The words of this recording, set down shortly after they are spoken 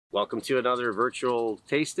Welcome to another virtual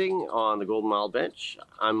tasting on the Golden Mile Bench.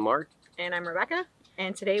 I'm Mark. And I'm Rebecca.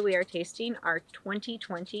 And today we are tasting our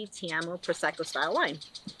 2020 Ti Amo Prosecco-style wine.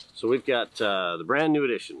 So we've got the brand new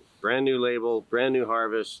edition, brand new label, brand new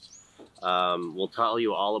harvest. We'll tell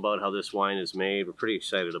you all about how this wine is made. We're pretty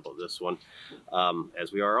excited about this one,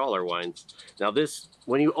 as we are all our wines. Now this,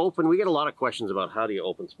 when you open, we get a lot of questions about how do you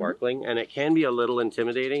open sparkling, and it can be a little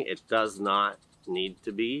intimidating. It does not need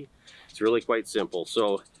to be. It's really quite simple.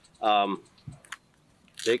 So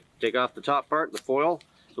take off the top part, the foil.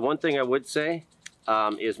 The one thing I would say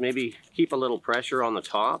is maybe keep a little pressure on the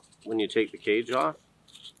top when you take the cage off.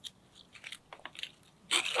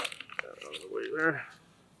 Out of the way there.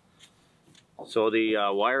 So the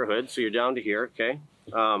wire hood, so you're down to here, okay?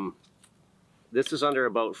 This is under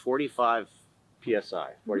about 45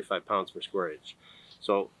 psi, 45 pounds per square inch.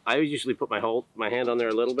 So I usually put my hand on there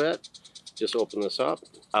a little bit. Just open this up.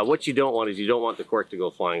 What you don't want is you don't want the cork to go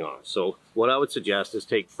flying off. So what I would suggest is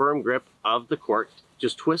take firm grip of the cork,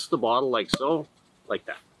 just twist the bottle like so, like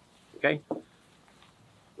that, okay?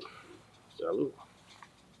 Salut.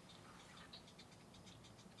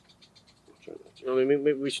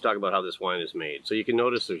 Maybe we should talk about how this wine is made. So you can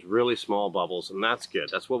notice there's really small bubbles, and that's good.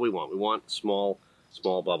 That's what we want. We want small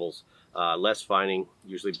bubbles, less fining,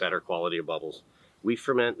 usually better quality of bubbles. We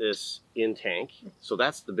ferment this in tank, so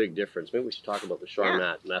that's the big difference. Maybe we should talk about the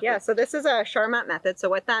Charmat method. Yeah, so this is a Charmat method. So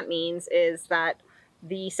what that means is that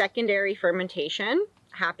the secondary fermentation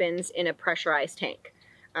happens in a pressurized tank.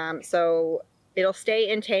 So it'll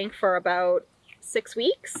stay in tank for about 6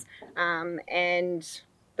 weeks, and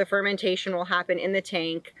the fermentation will happen in the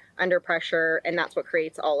tank under pressure, and that's what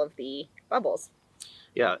creates all of the bubbles.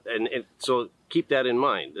 Yeah, and so keep that in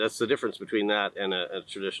mind. That's the difference between that and a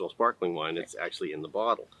traditional sparkling wine. It's actually in the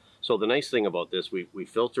bottle. So the nice thing about this, we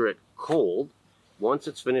filter it cold once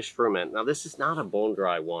it's finished ferment. Now this is not a bone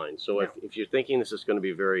dry wine, so no. if you're thinking this is going to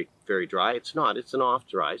be very, very dry, it's not. It's an off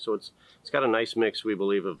dry, so it's got a nice mix, we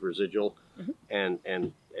believe, of residual and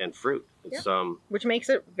fruit. It's, which makes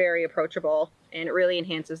it very approachable, and it really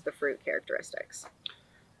enhances the fruit characteristics.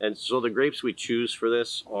 And so the grapes we choose for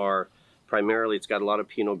this are primarily, it's got a lot of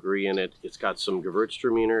Pinot Gris in it. It's got some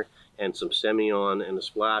rztraminer and some Sémillon and a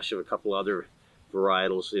splash of a couple other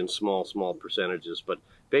varietals in small percentages. But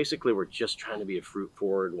basically, we're just trying to be a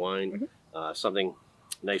fruit-forward wine, something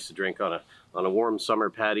nice to drink on a warm summer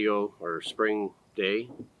patio or spring day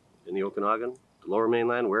in the Okanagan, the Lower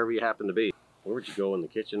Mainland, wherever you happen to be. Where would you go in the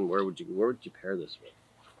kitchen? Where would you pair this with?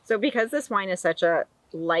 So because this wine is such a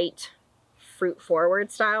light,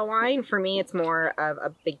 fruit-forward style wine, for me it's more of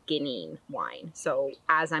a beginning wine. So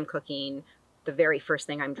as I'm cooking, the very first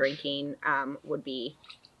thing I'm drinking would be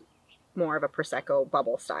more of a Prosecco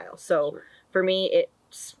bubble style. So for me, it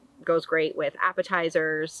goes great with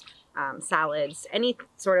appetizers, salads, any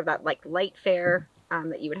sort of that like light fare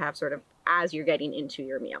that you would have sort of as you're getting into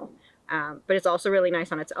your meal. But it's also really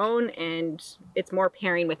nice on its own, and it's more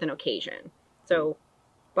pairing with an occasion. So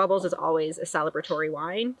bubbles is always a celebratory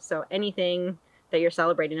wine, so anything that you're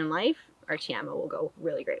celebrating in life, our Ti Amo will go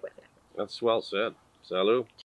really great with it. That's well said. Salut.